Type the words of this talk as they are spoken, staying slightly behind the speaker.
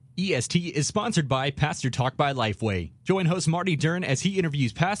EST is sponsored by Pastor Talk by Lifeway. Join host Marty Dern as he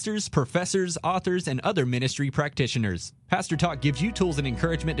interviews pastors, professors, authors, and other ministry practitioners. Pastor Talk gives you tools and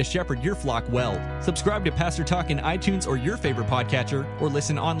encouragement to shepherd your flock well. Subscribe to Pastor Talk in iTunes or your favorite podcatcher, or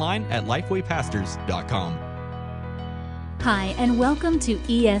listen online at lifewaypastors.com. Hi, and welcome to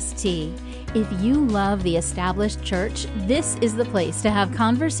EST. If you love the established church, this is the place to have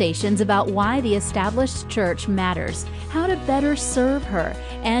conversations about why the established church matters, how to better serve her,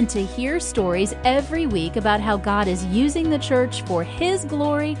 and to hear stories every week about how God is using the church for His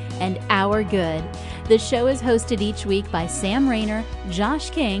glory and our good. The show is hosted each week by Sam Rainer, Josh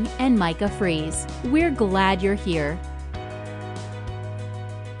King, and Micah Fries. We're glad you're here.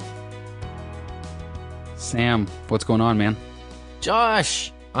 Sam, what's going on, man?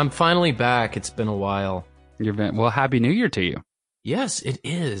 Josh, I'm finally back. It's been a while. Well, Happy New Year to you. Yes, it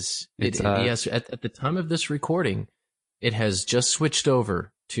is. Yes, at the time of this recording, it has just switched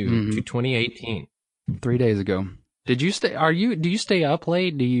over to 2018. 3 days ago. Did you stay? Do you stay up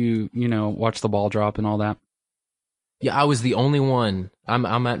late? Do you watch the ball drop and all that? Yeah, I was the only one. I'm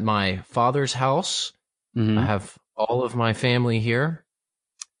at my father's house. Mm-hmm. I have all of my family here,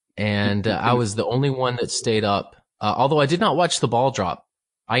 and I was the only one that stayed up. Although I did not watch the ball drop,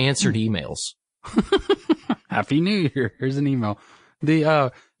 I answered emails. Happy New Year. Here's an email.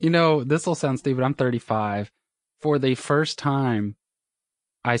 This will sound stupid. I'm 35. For the first time,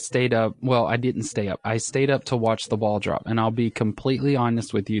 I stayed up. Well, I didn't stay up. I stayed up to watch the ball drop. And I'll be completely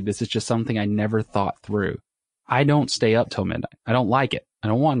honest with you. This is just something I never thought through. I don't stay up till midnight. I don't like it. I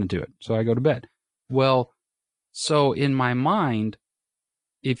don't want to do it. So I go to bed. Well, so in my mind,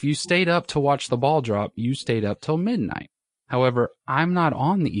 if you stayed up to watch the ball drop, you stayed up till midnight. However, I'm not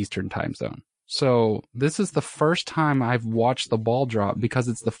on the Eastern time zone. So this is the first time I've watched the ball drop because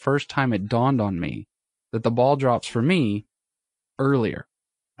it's the first time it dawned on me that the ball drops for me earlier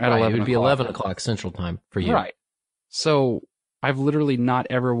at 11 o'clock. It would be 11 o'clock Central Time for you. Right. So I've literally not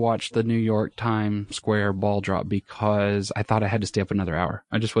ever watched the New York Times Square ball drop because I thought I had to stay up another hour.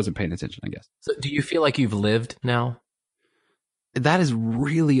 I just wasn't paying attention, I guess. So do you feel like you've lived now? That is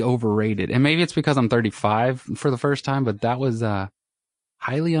really overrated. And maybe it's because I'm 35 for the first time, but that was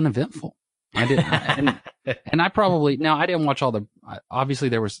highly uneventful. I didn't, and I probably, now I didn't watch obviously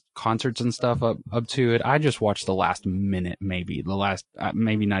there was concerts and stuff up to it. I just watched the last minute, maybe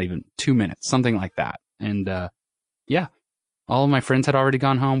maybe not even 2 minutes, something like that. And yeah, all of my friends had already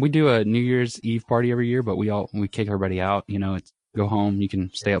gone home. We do a New Year's Eve party every year, but we kick everybody out. It's go home. You can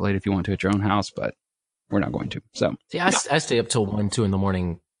stay up late if you want to at your own house, but we're not going to. So see, I stay up till 1, 2 in the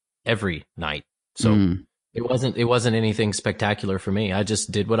morning every night. So it wasn't anything spectacular for me. I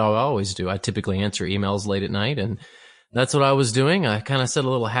just did what I always do. I typically answer emails late at night, and that's what I was doing. I kind of said a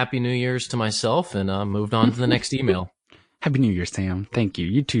little Happy New Year's to myself and moved on to the next email. Happy New Year, Sam. Thank you.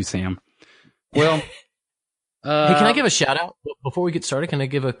 You too, Sam. Well, hey, can I give a shout out before we get started? Can I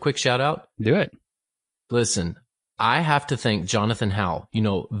give a quick shout out? Do it. Listen, I have to thank Jonathan Howe,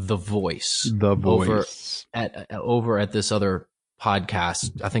 the voice. The voice. Over at this other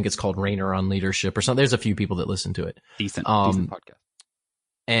podcast. I think it's called Rainer on Leadership or something. There's a few people that listen to it. Decent podcast.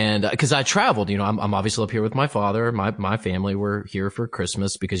 And because I traveled, I'm obviously up here with my father. My family were here for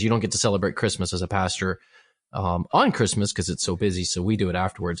Christmas because you don't get to celebrate Christmas as a pastor on Christmas because it's so busy. So we do it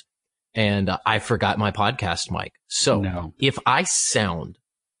afterwards. And I forgot my podcast mic. So if I sound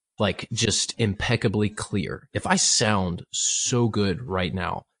like just impeccably clear, if I sound so good right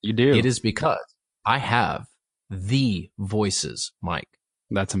now, you do. It is because I have the Voices mic.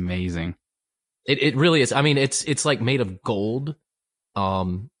 That's amazing. It really is. I mean, it's like made of gold.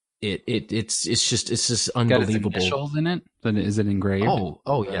 It's just unbelievable. Got its initials in it? Is it engraved?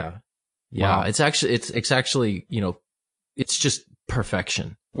 Oh yeah. Yeah. Wow. It's actually it's just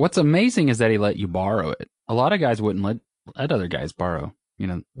perfection. What's amazing is that he let you borrow it. A lot of guys wouldn't let other guys borrow,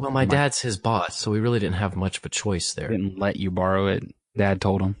 Well, my dad's his boss, so we really didn't have much of a choice there. Didn't let you borrow it. Dad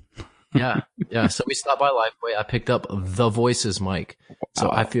told him. Yeah. So we stopped by Lifeway. I picked up the Voices mic. So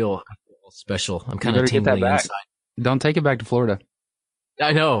I feel special. I'm kind of tingling inside. Don't take it back to Florida.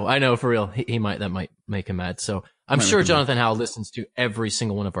 I know, for real. That might make him mad. So I'm sure Jonathan Howe listens to every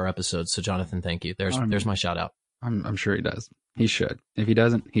single one of our episodes. So Jonathan, thank you. There's my shout out. I'm sure he does. He should. If he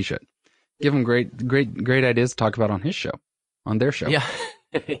doesn't, he should. Give him great ideas to talk about on his show, on their show. Yeah.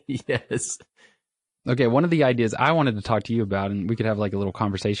 Yes. Okay. One of the ideas I wanted to talk to you about, and we could have like a little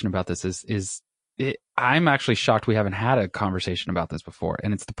conversation about this I'm actually shocked we haven't had a conversation about this before.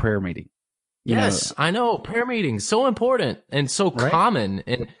 And it's the prayer meeting. Yes, I know. Prayer meetings, so important and so common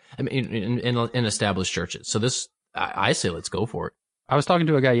in established churches. So I say, let's go for it. I was talking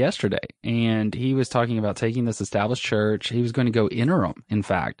to a guy yesterday, and he was talking about taking this established church. He was going to go interim, in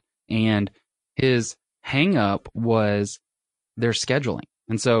fact, and his hang up was their scheduling.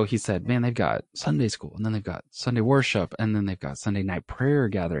 And so he said, man, they've got Sunday school, and then they've got Sunday worship, and then they've got Sunday night prayer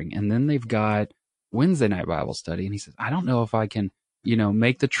gathering, and then they've got Wednesday night Bible study. And he says, I don't know if I can,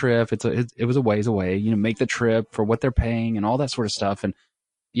 make the trip. It was a ways away, make the trip for what they're paying and all that sort of stuff. And,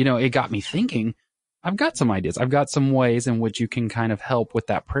 it got me thinking, I've got some ideas. I've got some ways in which you can kind of help with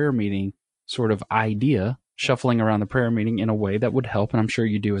that prayer meeting sort of idea, shuffling around the prayer meeting in a way that would help. And I'm sure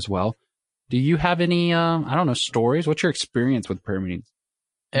you do as well. Do you have any, stories? What's your experience with prayer meetings?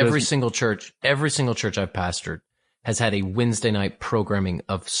 Every single church I've pastored has had a Wednesday night programming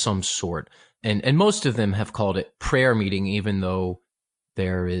of some sort. And most of them have called it prayer meeting, even though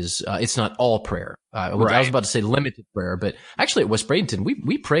there is, it's not all prayer. I was about to say limited prayer, but actually at West Bradenton,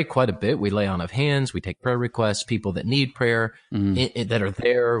 we pray quite a bit. We lay on of hands. We take prayer requests, people that need prayer that are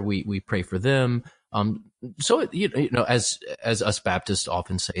there. We pray for them. So, as us Baptists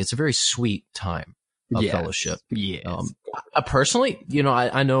often say, it's a very sweet time of fellowship. Yes. Personally,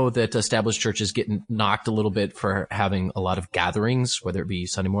 I know that established churches get knocked a little bit for having a lot of gatherings, whether it be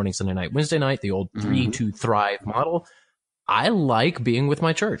Sunday morning, Sunday night, Wednesday night, the old 3 to Thrive model. I like being with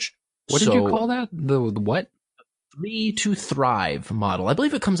my church. What did you call that? The what? 3 to Thrive model. I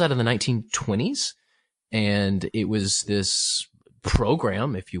believe it comes out of the 1920s. And it was this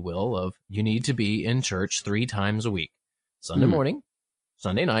program, if you will, of you need to be in church 3 times a week. Sunday morning,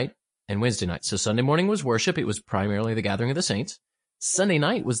 Sunday night, and Wednesday night. So Sunday morning was worship. It was primarily the gathering of the saints. Sunday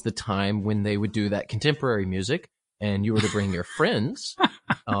night was the time when they would do that contemporary music, and you were to bring your friends.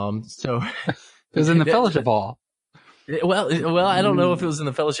 So it was in the fellowship hall. Well, I don't know if it was in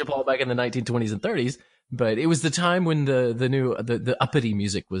the fellowship hall back in the 1920s and 30s, but it was the time when the new uppity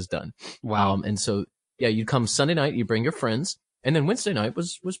music was done. Wow. And so, you'd come Sunday night, you bring your friends, and then Wednesday night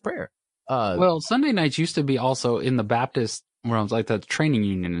was prayer. Sunday nights used to be also in the Baptist realms, like the training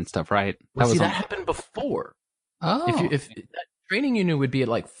union and stuff, right? That happened before. Oh. If that training union would be at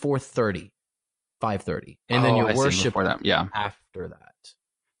like 4:30, 5:30, and then your worship after that.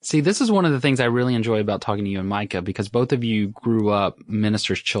 See, this is one of the things I really enjoy about talking to you and Micah, because both of you grew up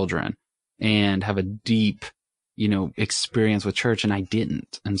ministers' children and have a deep, experience with church, and I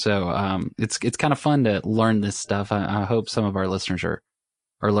didn't. And so, it's kind of fun to learn this stuff. I hope some of our listeners are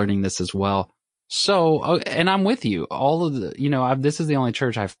learning this as well. So, and I'm with you. All of the, this is the only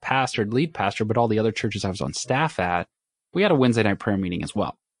church I've pastored, lead pastor, but all the other churches I was on staff at, we had a Wednesday night prayer meeting as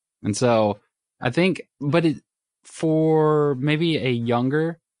well. And so I think, for maybe a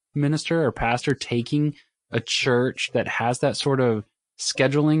younger minister or pastor taking a church that has that sort of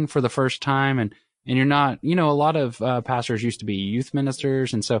scheduling for the first time, and you're not, a lot of pastors used to be youth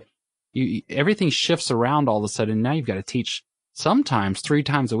ministers. And so everything shifts around all of a sudden. Now you've got to teach sometimes 3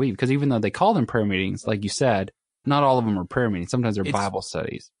 times a week, because even though they call them prayer meetings, like you said, not all of them are prayer meetings. Sometimes they're Bible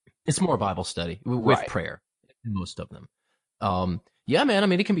studies. It's more Bible study with prayer, most of them. Man, I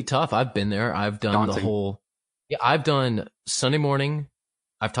mean, it can be tough. I've been there. I've done I've done Sunday morning.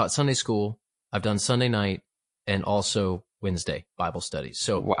 I've taught Sunday school. I've done Sunday night, and also Wednesday Bible studies.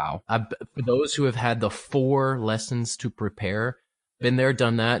 So wow. For those who have had the 4 lessons to prepare, been there,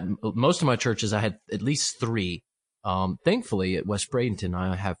 done that. Most of my churches, I had at least 3. Thankfully at West Bradenton,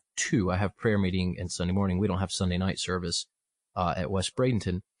 I have 2. I have prayer meeting and Sunday morning. We don't have Sunday night service, at West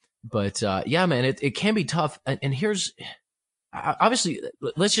Bradenton, but, man, it can be tough. And here's, obviously,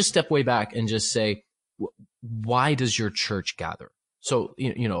 let's just step way back and just say, why does your church gather? So,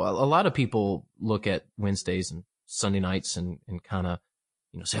 a lot of people look at Wednesdays and Sunday nights and kind of,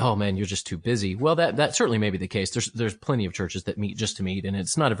 say, oh man, you're just too busy. Well, that certainly may be the case. There's plenty of churches that meet just to meet, and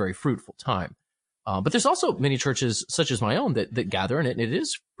it's not a very fruitful time. But there's also many churches, such as my own, that gather in it, and it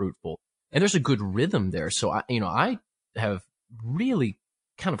is fruitful. And there's a good rhythm there. So I have really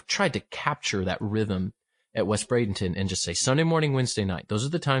kind of tried to capture that rhythm at West Bradenton and just say Sunday morning, Wednesday night. Those are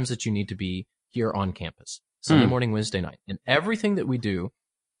the times that you need to be here on campus. Sunday morning, Wednesday night. And everything that we do,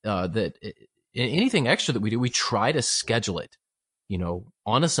 anything extra that we do, we try to schedule it,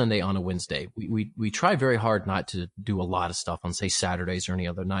 on a Sunday, on a Wednesday. We try very hard not to do a lot of stuff on, say, Saturdays or any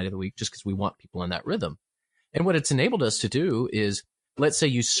other night of the week, just because we want people in that rhythm. And what it's enabled us to do is, let's say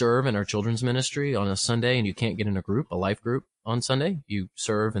you serve in our children's ministry on a Sunday and you can't get in a life group on Sunday. You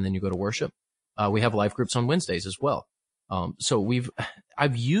serve and then you go to worship. We have life groups on Wednesdays as well. So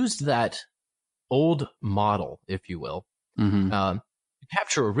I've used that old model, if you will, to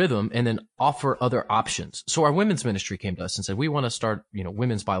capture a rhythm and then offer other options. So our women's ministry came to us and said, we want to start,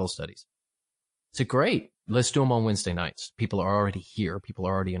 women's Bible studies. I said, great, let's do them on Wednesday nights. People are already here. People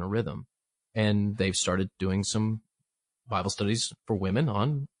are already in a rhythm. And they've started doing some Bible studies for women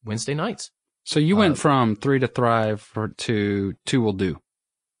on Wednesday nights. So you went from 3 to Thrive to 2 Will Do.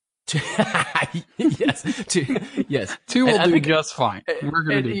 Yes, yes. Two will And I do think- just fine. We're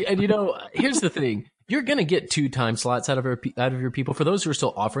gonna do. And you know, here's the thing: you're going to get 2 time slots out of your people. For those who are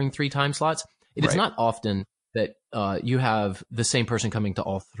still offering 3 time slots, it is Right. not often that you have the same person coming to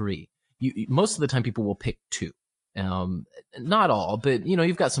all 3. Most of the time, people will pick 2. Not all, but you know,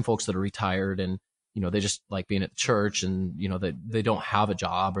 you've got some folks that are retired and you know they just like being at the church, and you know they don't have a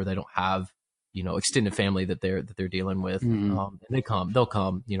job or they don't have you know extended family that they're dealing with. Mhm. And they'll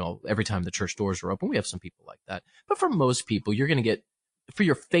come, you know, every time the church doors are open. We have some people like that, but for most people, you're going to get. For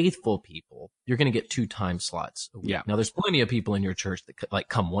your faithful people, you're going to get 2 time slots a week. Yeah. Now, there's plenty of people in your church that like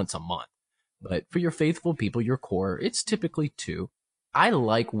come once a month, but for your faithful people, your core, it's typically 2. I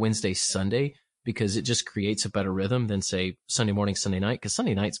like Wednesday, Sunday because it just creates a better rhythm than say Sunday morning, Sunday night, because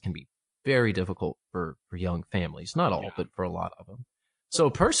Sunday nights can be very difficult for young families. Not all, but for a lot of them. So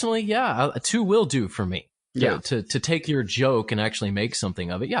personally, yeah, 2 will do for me. Yeah. To take your joke and actually make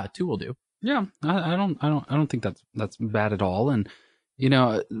something of it. Yeah, 2 will do. Yeah, I don't think that's bad at all. And you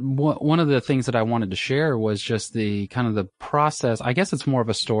know, one of the things that I wanted to share was just the kind of the process. I guess it's more of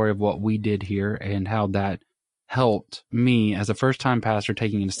a story of what we did here and how that helped me as a first-time pastor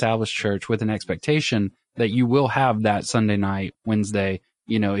taking an established church with an expectation that you will have that Sunday night, Wednesday.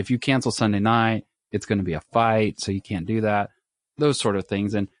 You know, if you cancel Sunday night, it's going to be a fight, so you can't do that. Those sort of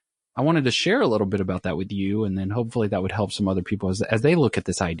things. And I wanted to share a little bit about that with you, and then hopefully that would help some other people as they look at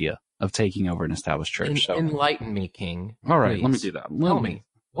this idea of taking over an established church. So, Enlighten me, King. all right, please. let me do that. Tell me,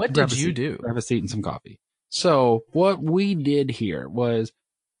 what grab did a you seat. do? Grab a seat and some coffee. So what we did here was,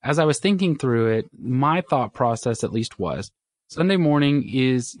 as I was thinking through it, my thought process at least was, Sunday morning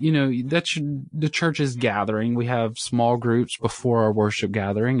is, you know, the church is gathering. We have small groups before our worship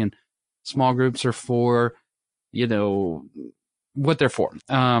gathering, and small groups are for, you know, what they're for.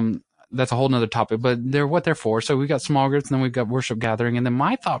 That's a whole nother topic, but they're what they're for. So we've got small groups and then we've got worship gathering. And then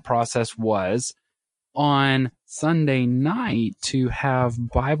my thought process was on Sunday night to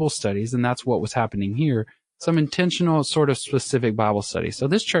have Bible studies. And that's what was happening here. Some intentional sort of specific Bible studies. So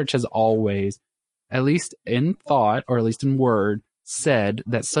this church has always, at least in thought or at least in word, said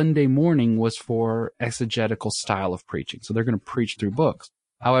that Sunday morning was for exegetical style of preaching. So they're going to preach through books.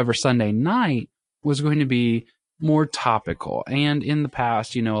 However, Sunday night was going to be more topical. And in the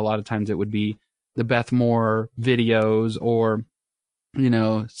past, you know, a lot of times it would be the Beth Moore videos or, you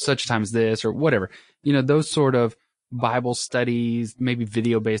know, such times this or whatever, you know, those sort of Bible studies, maybe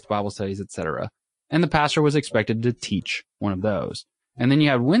video-based Bible studies, etc. And the pastor was expected to teach one of those. And then you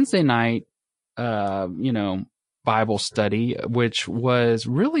had Wednesday night, you know, Bible study, which was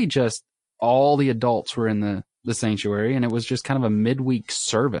really just all the adults were in the sanctuary, and it was just kind of a midweek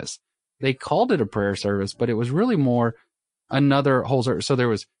service. They called it a prayer service, but it was really more another whole service. So there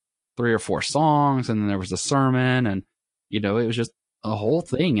was 3 or 4 songs, and then there was a sermon, and, you know, it was just a whole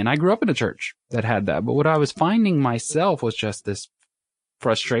thing. And I grew up in a church that had that. But what I was finding myself was just this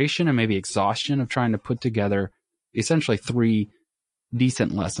frustration and maybe exhaustion of trying to put together essentially 3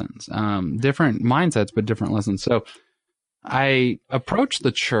 decent lessons, different mindsets, but different lessons. So I approached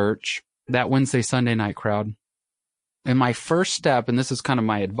the church, that Wednesday, Sunday night crowd. And my first step, and this is kind of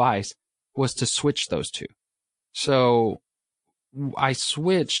my advice, was to switch those 2. So I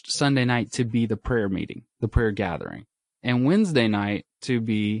switched Sunday night to be the prayer meeting, the prayer gathering, and Wednesday night to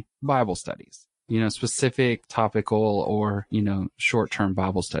be Bible studies, you know, specific topical or, you know, short-term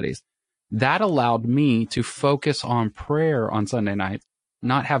Bible studies. That allowed me to focus on prayer on Sunday night,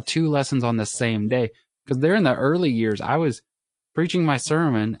 not have 2 lessons on the same day. Because there in the early years, I was preaching my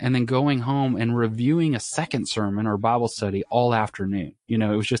sermon and then going home and reviewing a second sermon or Bible study all afternoon. You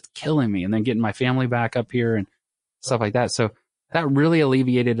know, it was just killing me, and then getting my family back up here and stuff like that. So that really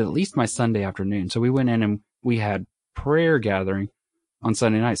alleviated at least my Sunday afternoon. So we went in and we had prayer gathering on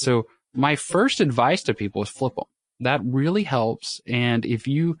Sunday night. So my first advice to people is flip them. That really helps. And if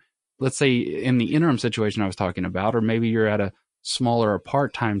you, let's say in the interim situation I was talking about, or maybe you're at a smaller or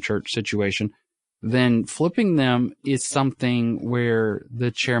part-time church situation, then flipping them is something where the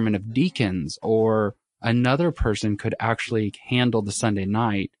chairman of deacons or another person could actually handle the Sunday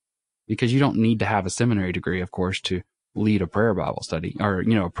night, because you don't need to have a seminary degree, of course, to lead a prayer Bible study or,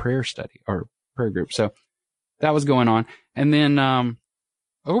 you know, a prayer study or prayer group. So that was going on. And then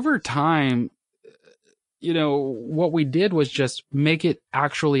over time, you know, what we did was just make it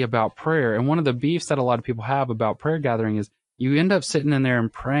actually about prayer. And one of the beefs that a lot of people have about prayer gathering is you end up sitting in there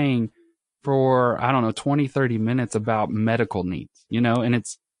and praying for, I don't know, 20, 30 minutes about medical needs, you know, and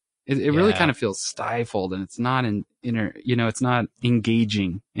it really kind of feels stifled, and it's not you know, it's not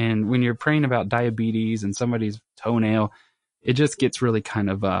engaging. And when you're praying about diabetes and somebody's toenail, it just gets really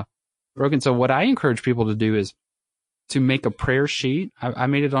kind of broken. So what I encourage people to do is to make a prayer sheet. I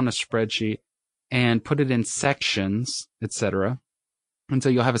made it on a spreadsheet and put it in sections, etc. And so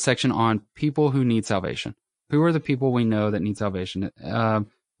you'll have a section on people who need salvation. Who are the people we know that need salvation?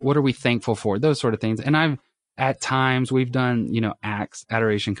 What are we thankful for? Those sort of things. And at times we've done, acts,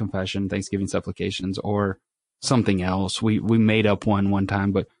 adoration, confession, thanksgiving, supplications, or something else. We made up one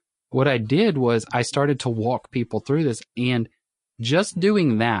time. But what I did was I started to walk people through this, and just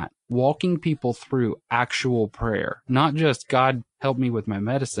doing that, walking people through actual prayer, not just God help me with my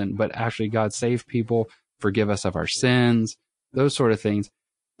medicine, but actually God save people, forgive us of our sins, those sort of things.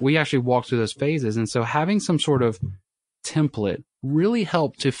 We actually walked through those phases. And so having some sort of template really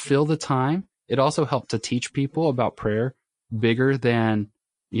helped to fill the time. It also helped to teach people about prayer bigger than,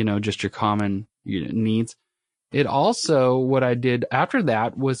 just your common needs. It also, what I did after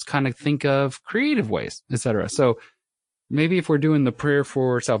that was kind of think of creative ways, etc. So maybe if we're doing the prayer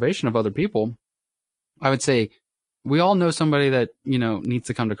for salvation of other people, I would say we all know somebody that, needs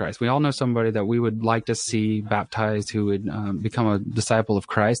to come to Christ. We all know somebody that we would like to see baptized who would become a disciple of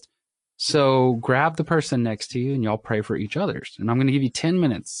Christ. So grab the person next to you and y'all pray for each other's. And I'm going to give you 10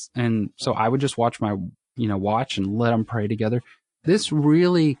 minutes. And so I would just watch watch and let them pray together. This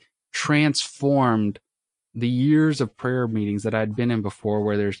really transformed the years of prayer meetings that I'd been in before,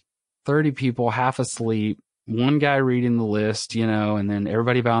 where there's 30 people half asleep, one guy reading the list, and then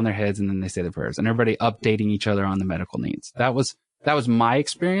everybody bowing their heads and then they say the prayers and everybody updating each other on the medical needs. That was my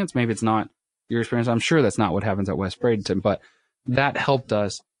experience. Maybe it's not your experience. I'm sure that's not what happens at West Bradenton, but that helped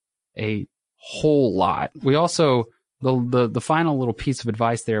us a whole lot. We also, the final little piece of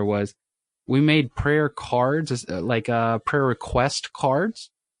advice there was we made prayer cards, like prayer request cards,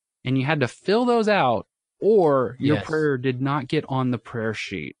 and you had to fill those out or your prayer did not get on the prayer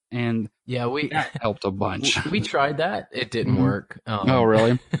sheet. And that helped a bunch. We tried that. It didn't work. Oh,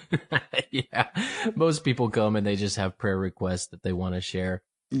 really? Yeah. Most people come and they just have prayer requests that they want to share.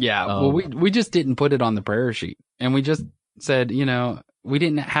 Yeah. Well, we just didn't put it on the prayer sheet. And we just said, we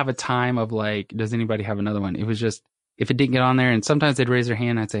didn't have a time of like, does anybody have another one? It was just, if it didn't get on there, and sometimes they'd raise their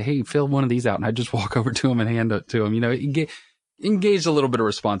hand, I'd say, hey, fill one of these out. And I'd just walk over to them and hand it to them. Engage a little bit of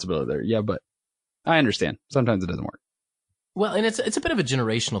responsibility there. Yeah, but I understand. Sometimes it doesn't work. Well, and it's a bit of a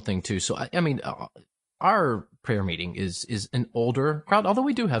generational thing too. So I mean, our prayer meeting is an older crowd, although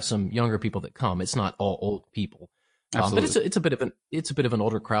we do have some younger people that come. It's not all old people, but it's a bit of an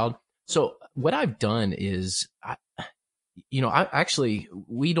older crowd. So what I've done is,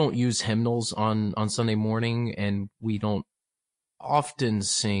 we don't use hymnals on Sunday morning, and we don't often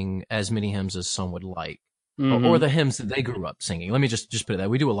sing as many hymns as some would like, or the hymns that they grew up singing. Let me just put it that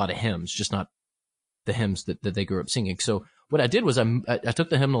we do a lot of hymns, just not the hymns that they grew up singing. So what I did was I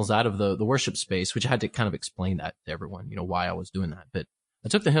took the hymnals out of the worship space, which I had to kind of explain that to everyone, why I was doing that. But I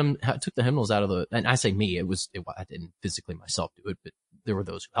took the hymnals out of and I say me, I didn't physically myself do it, but there were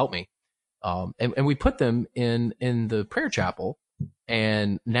those who helped me. And we put them in the prayer chapel,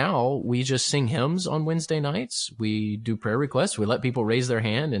 and now we just sing hymns on Wednesday nights. We do prayer requests. We let people raise their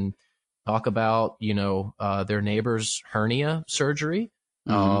hand and talk about, their neighbor's hernia surgery.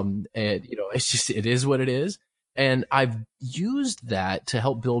 And it is what it is. And I've used that to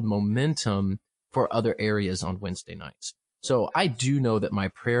help build momentum for other areas on Wednesday nights. So I do know that my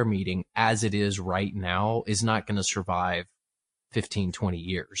prayer meeting as it is right now is not going to survive 15, 20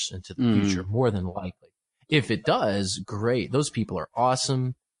 years into the future, more than likely. If it does, great. Those people are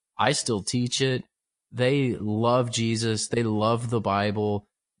awesome. I still teach it. They love Jesus. They love the Bible.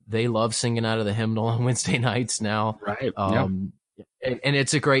 They love singing out of the hymnal on Wednesday nights now. Right. And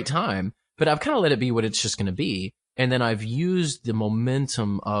it's a great time, but I've kind of let it be what it's just going to be. And then I've used the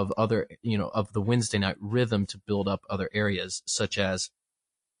momentum of other, of the Wednesday night rhythm to build up other areas, such as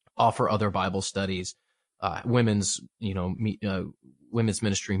offer other Bible studies, women's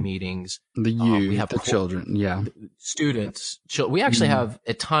ministry meetings, the youth, we have the children, students. We actually have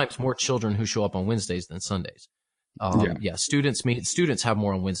at times more children who show up on Wednesdays than Sundays. Students have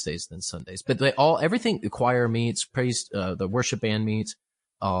more on Wednesdays than Sundays, but everything, the choir meets, praise, the worship band meets,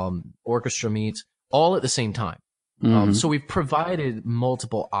 orchestra meets, all at the same time. So we've provided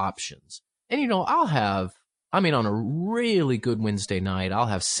multiple options. And, on a really good Wednesday night, I'll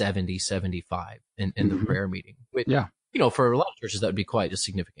have 70, 75 in the prayer meeting. Which, for a lot of churches, that would be quite a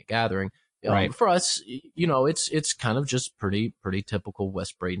significant gathering. Right. For us, it's kind of just pretty typical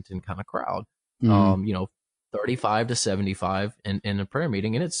West Bradenton kind of crowd. 35 to 75 in a prayer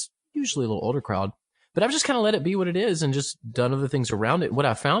meeting, and it's usually a little older crowd. But I've just kind of let it be what it is and just done other things around it. What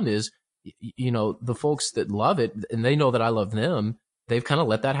I found is, the folks that love it, and they know that I love them, they've kind of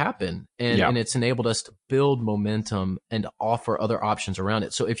let that happen. And it's enabled us to build momentum and offer other options around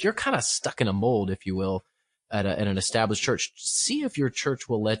it. So if you're kind of stuck in a mold, if you will, at an established church, see if your church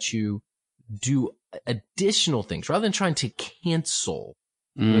will let you do additional things rather than trying to cancel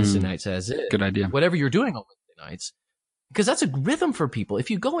Wednesday nights as is. Good idea. Whatever you're doing on Wednesday nights, because that's a rhythm for people. If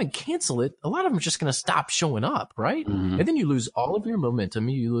you go and cancel it, a lot of them are just going to stop showing up, right? Mhm. And then you lose all of your momentum.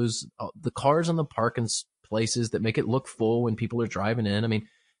 You lose the cars on the parking places that make it look full when people are driving in. I mean,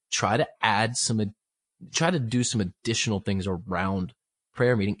 try to do some additional things around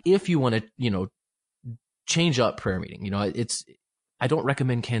prayer meeting if you want to, change up prayer meeting. I don't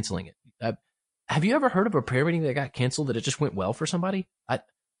recommend canceling it. Have you ever heard of a prayer meeting that got canceled that it just went well for somebody?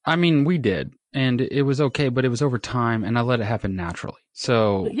 I mean, we did, and it was okay, but it was over time, and I let it happen naturally.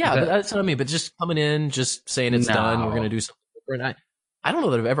 So yeah, but that's what I mean. But just coming in, just saying it's done, we're going to do something different. I don't know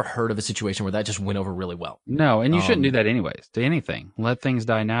that I've ever heard of a situation where that just went over really well. No, and you shouldn't do that anyways, to anything. Let things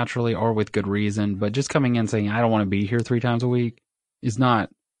die naturally or with good reason, but just coming in saying, I don't want to be here 3 times a week is not,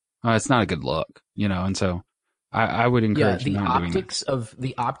 it's not a good look, and so I would encourage the not doing optics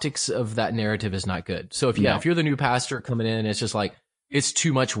the optics of that narrative is not good. So if you're the new pastor coming in, it's just like, it's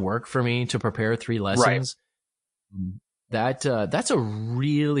too much work for me to prepare 3 lessons. Right. That's a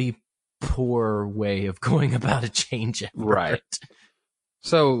really poor way of going about a change effort. Right.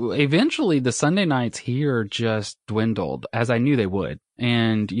 So eventually the Sunday nights here just dwindled, as I knew they would.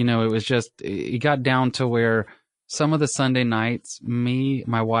 And, it got down to where some of the Sunday nights, me,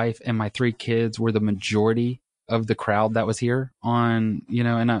 my wife, and my 3 kids were the majority of the crowd that was here on,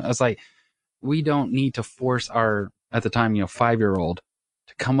 and I was like, we don't need to force our, at the time, 5-year-old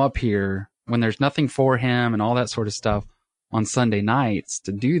to come up here when there's nothing for him and all that sort of stuff on Sunday nights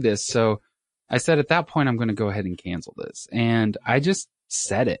to do this. So I said, at that point, I'm going to go ahead and cancel this. And I just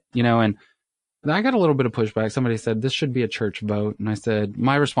said it, and I got a little bit of pushback. Somebody said, this should be a church vote. And I said,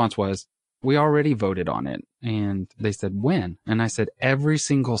 my response was, we already voted on it. And they said, when? And I said, every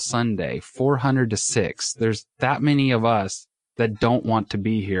single Sunday, 400 to 6. There's that many of us that don't want to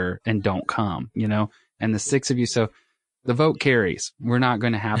be here and don't come, and the 6 of you. So the vote carries. We're not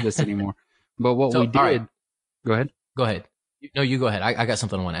going to have this anymore. But what we did, right. Go ahead. Go ahead. No, you go ahead. I got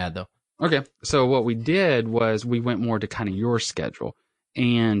something I want to add though. Okay. So what we did was we went more to kind of your schedule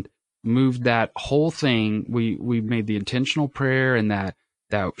and moved that whole thing. We made the intentional prayer and that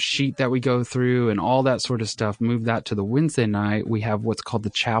sheet that we go through and all that sort of stuff, move that to the Wednesday night. We have what's called the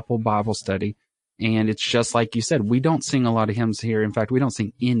Chapel Bible Study. And it's just like you said, we don't sing a lot of hymns here. In fact, we don't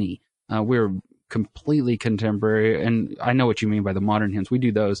sing any. We're completely contemporary. And I know what you mean by the modern hymns. We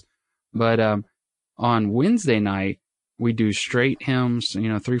do those. But on Wednesday night, we do straight hymns,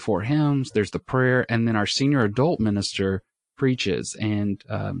 3-4 hymns. There's the prayer. And then our senior adult minister preaches, and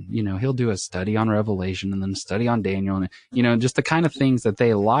he'll do a study on Revelation and then a study on Daniel, and just the kind of things that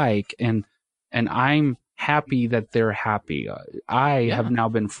they like, and I'm happy that they're happy. I have now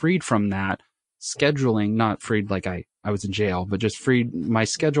been freed from that scheduling, not freed like I was in jail, but just my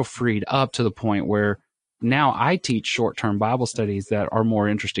schedule freed up to the point where now I teach short-term Bible studies that are more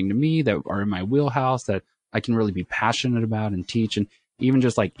interesting to me, that are in my wheelhouse, that I can really be passionate about and teach. And even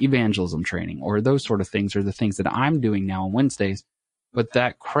just like evangelism training or those sort of things are the things that I'm doing now on Wednesdays. But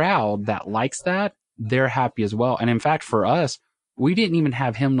that crowd that likes that, they're happy as well. And in fact, for us, we didn't even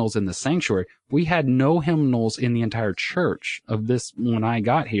have hymnals in the sanctuary. We had no hymnals in the entire church of this when I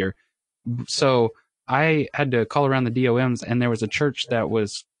got here. So I had to call around the DOMs, and there was a church that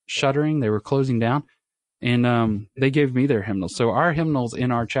was shuttering. They were closing down, and they gave me their hymnals. So our hymnals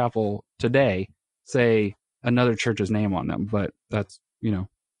in our chapel today say another church's name on them, but that's,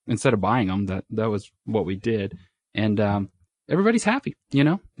 instead of buying them, that was what we did. And everybody's happy,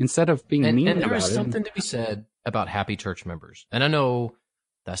 instead of being mean about it. And there is something to be said about happy church members. And I know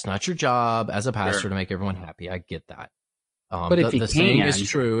that's not your job as a pastor to make everyone happy. I get that. But if the saying is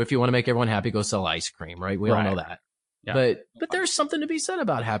true, if you want to make everyone happy, go sell ice cream, right? We all know that. Yeah. But there's something to be said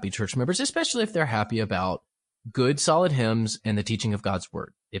about happy church members, especially if they're happy about good, solid hymns and the teaching of God's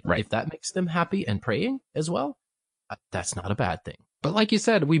word. If that makes them happy and praying as well, that's not a bad thing. But like you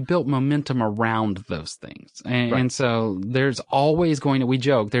said, we built momentum around those things. And so there's always we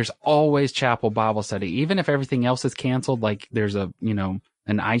joke, there's always Chapel Bible Study. Even if everything else is canceled, like there's an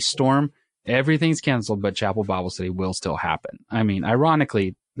ice storm, everything's canceled, but Chapel Bible Study will still happen. I mean,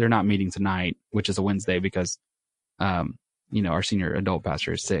 ironically, they're not meeting tonight, which is a Wednesday because, our senior adult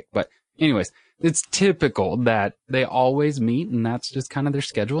pastor is sick. But anyways, it's typical that they always meet, and that's just kind of their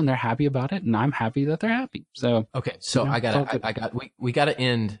schedule, and they're happy about it, and I'm happy that they're happy. So okay, so we gotta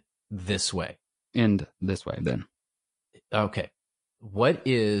end this way. End this way, then. Okay, what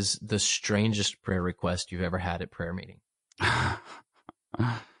is the strangest prayer request you've ever had at prayer meeting? I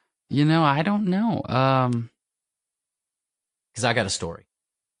don't know. Because I got a story.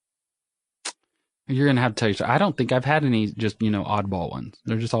 You're going to have to tell you. I don't think I've had any just, oddball ones.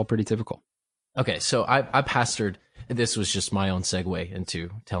 They're just all pretty typical. Okay, so I pastored. This was just my own segue into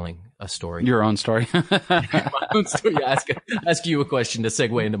telling a story. Your own story. My own story. Yeah, ask you a question to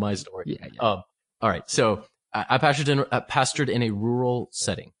segue into my story. Yeah. All right. So I pastored in a rural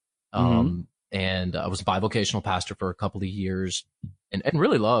setting. And I was a bivocational pastor for a couple of years and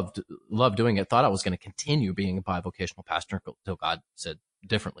really loved doing it. Thought I was going to continue being a bivocational pastor until God said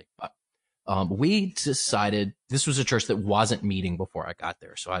differently. But we decided this was a church that wasn't meeting before I got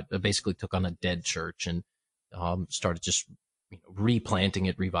there. So I basically took on a dead church and started just replanting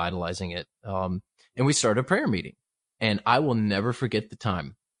it, revitalizing it. And we started a prayer meeting. And I will never forget the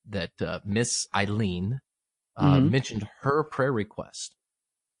time that Miss Eileen mentioned her prayer request.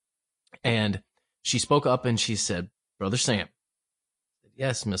 And she spoke up and she said, Brother Sam. I said,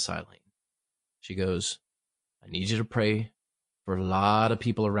 yes, Miss Eileen. She goes, I need you to pray for a lot of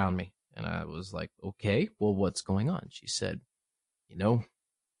people around me. And I was like, okay, well, what's going on? She said,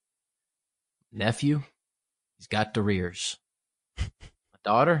 nephew, he's got the rears. My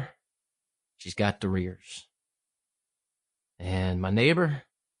daughter, she's got the rears. And my neighbor,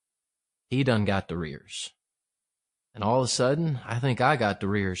 he done got the rears. And all of a sudden, I think I got the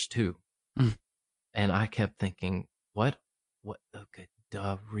rears too. And I kept thinking, what, okay,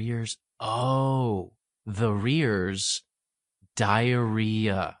 the rears? Oh, the rears,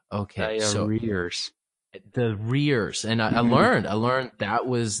 diarrhea. Okay. Rears. So the rears. And I learned that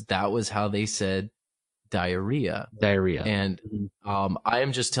was how they said diarrhea. And, I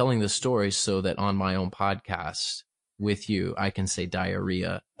am just telling the story so that on my own podcast with you, I can say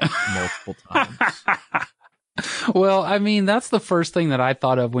diarrhea multiple times. Well, I mean, that's the first thing that I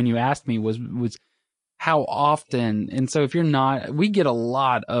thought of when you asked me was how often. And so if you're not, we get a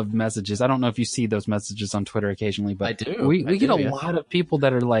lot of messages. I don't know if you see those messages on Twitter occasionally, but I do. We get a lot of people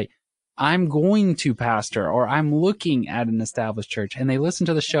that are like, I'm going to pastor or I'm looking at an established church, and they listen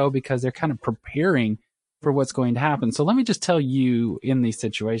to the show because they're kind of preparing for what's going to happen. So let me just tell you, in these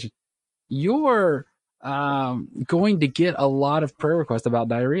situations, you're going to get a lot of prayer requests about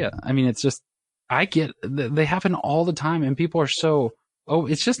diarrhea. I mean, it's just, they happen all the time, and people are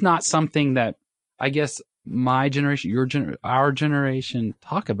it's just not something that I guess my generation, our generation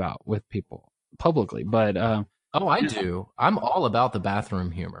talk about with people publicly. But I do. I'm all about the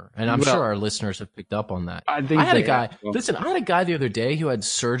bathroom humor, and I'm sure our listeners have picked up on that. I had a guy. Listen, I had a guy the other day who had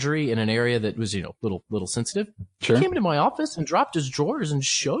surgery in an area that was, little sensitive. Sure. He came into my office and dropped his drawers and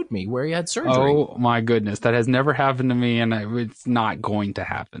showed me where he had surgery. Oh my goodness, that has never happened to me, and it's not going to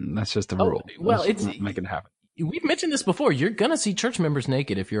happen. That's just a rule. Well, it's not make it happen. We've mentioned this before. You're gonna see church members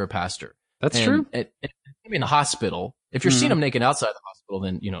naked if you're a pastor. That's true. In the hospital, if you're seeing them naked outside the hospital,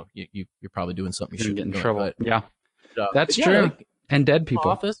 then you're probably doing something you shouldn't get in trouble. But, that's true. And dead people.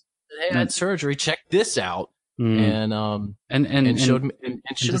 Office, they had surgery. Check this out, and showed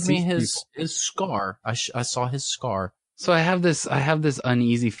me his scar. I saw his scar. So I have this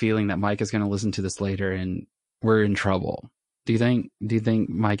uneasy feeling that Mike is going to listen to this later, and we're in trouble. Do you think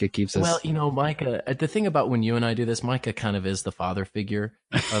Micah keeps us? Well, Micah, the thing about when you and I do this, Micah kind of is the father figure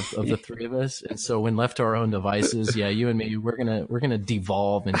of the three of us. And so when left to our own devices, you and me, we're going to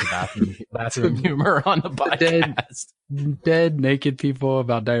devolve into bathroom humor on the podcast. Dead naked people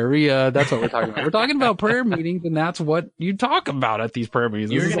about diarrhea. That's what we're talking about. We're talking about prayer meetings, and that's what you talk about at these prayer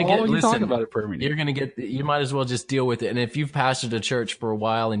meetings. You talk about at prayer meetings. You're going to you might as well just deal with it. And if you've pastored a church for a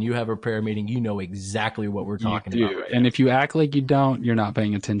while and you have a prayer meeting, you know exactly what we're talking about. Right and if you act like you don't, you're not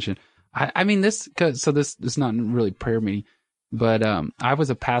paying attention. I mean, this is not really prayer meeting, but I was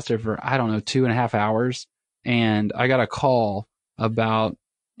a pastor for, 2.5 hours, and I got a call about,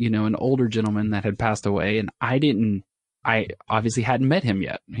 an older gentleman that had passed away, and I obviously hadn't met him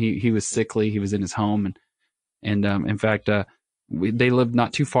yet. He was sickly. He was in his home. And in fact, they lived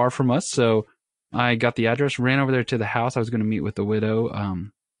not too far from us. So I got the address, ran over there to the house. I was going to meet with the widow,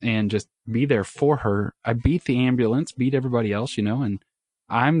 and just be there for her. I beat the ambulance, beat everybody else, and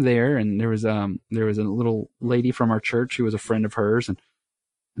I'm there. And there was a little lady from our church who was a friend of hers, and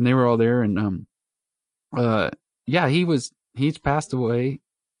they were all there. And, he's passed away.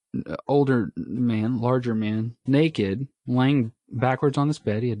 Older man, larger man, naked, laying backwards on his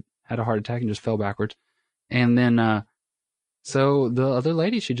bed. He had a heart attack and just fell backwards. And then, so the other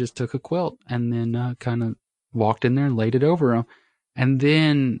lady, she just took a quilt and then kind of walked in there and laid it over him. And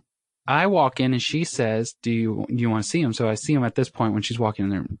then I walk in and she says, do you want to see him? So I see him at this point when she's walking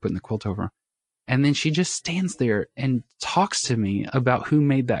in there and putting the quilt over him. And then she just stands there and talks to me about who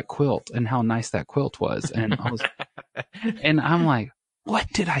made that quilt and how nice that quilt was. And I'm like, what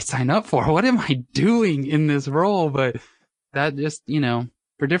did I sign up for? What am I doing in this role? But that just,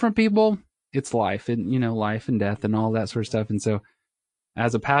 for different people, it's life and, life and death and all that sort of stuff. And so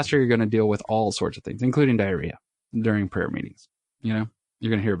as a pastor, you're going to deal with all sorts of things, including diarrhea during prayer meetings. You're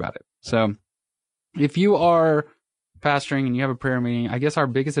going to hear about it. So if you are pastoring and you have a prayer meeting, I guess our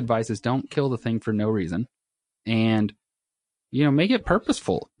biggest advice is don't kill the thing for no reason. And, make it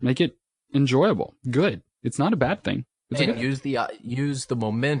purposeful, make it enjoyable, good. It's not a bad thing. And use the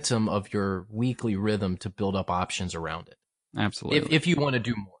momentum of your weekly rhythm to build up options around it. Absolutely. If you want to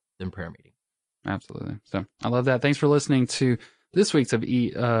do more than prayer meeting. Absolutely. So I love that. Thanks for listening to this week's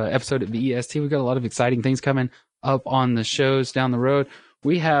episode of the EST. We've got a lot of exciting things coming up on the shows down the road.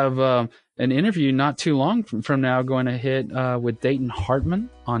 We have an interview not too long from now going to hit with Dayton Hartman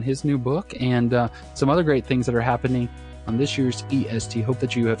on his new book and some other great things that are happening on this year's EST. Hope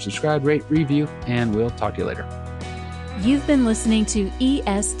that you have subscribed, rate, review, and we'll talk to you later. You've been listening to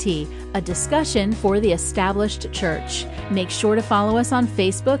EST, a discussion for the established church. Make sure to follow us on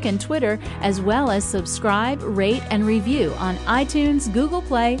Facebook and Twitter, as well as subscribe, rate, and review on iTunes, Google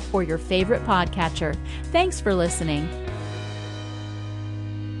Play, or your favorite podcatcher. Thanks for listening.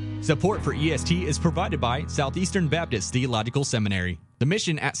 Support for EST is provided by Southeastern Baptist Theological Seminary. The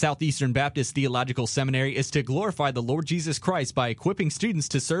mission at Southeastern Baptist Theological Seminary is to glorify the Lord Jesus Christ by equipping students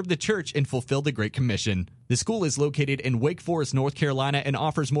to serve the church and fulfill the Great Commission. The school is located in Wake Forest, North Carolina, and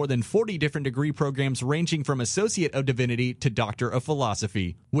offers more than 40 different degree programs ranging from Associate of Divinity to Doctor of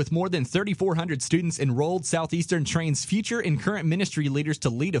Philosophy. With more than 3,400 students enrolled, Southeastern trains future and current ministry leaders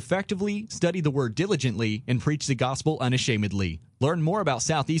to lead effectively, study the Word diligently, and preach the gospel unashamedly. Learn more about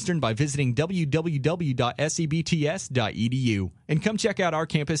Southeastern by visiting www.sebts.edu. And come check out our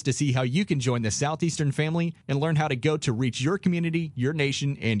campus to see how you can join the Southeastern family and learn how to go to reach your community, your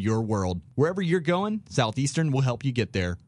nation, and your world. Wherever you're going, Southeastern will help you get there.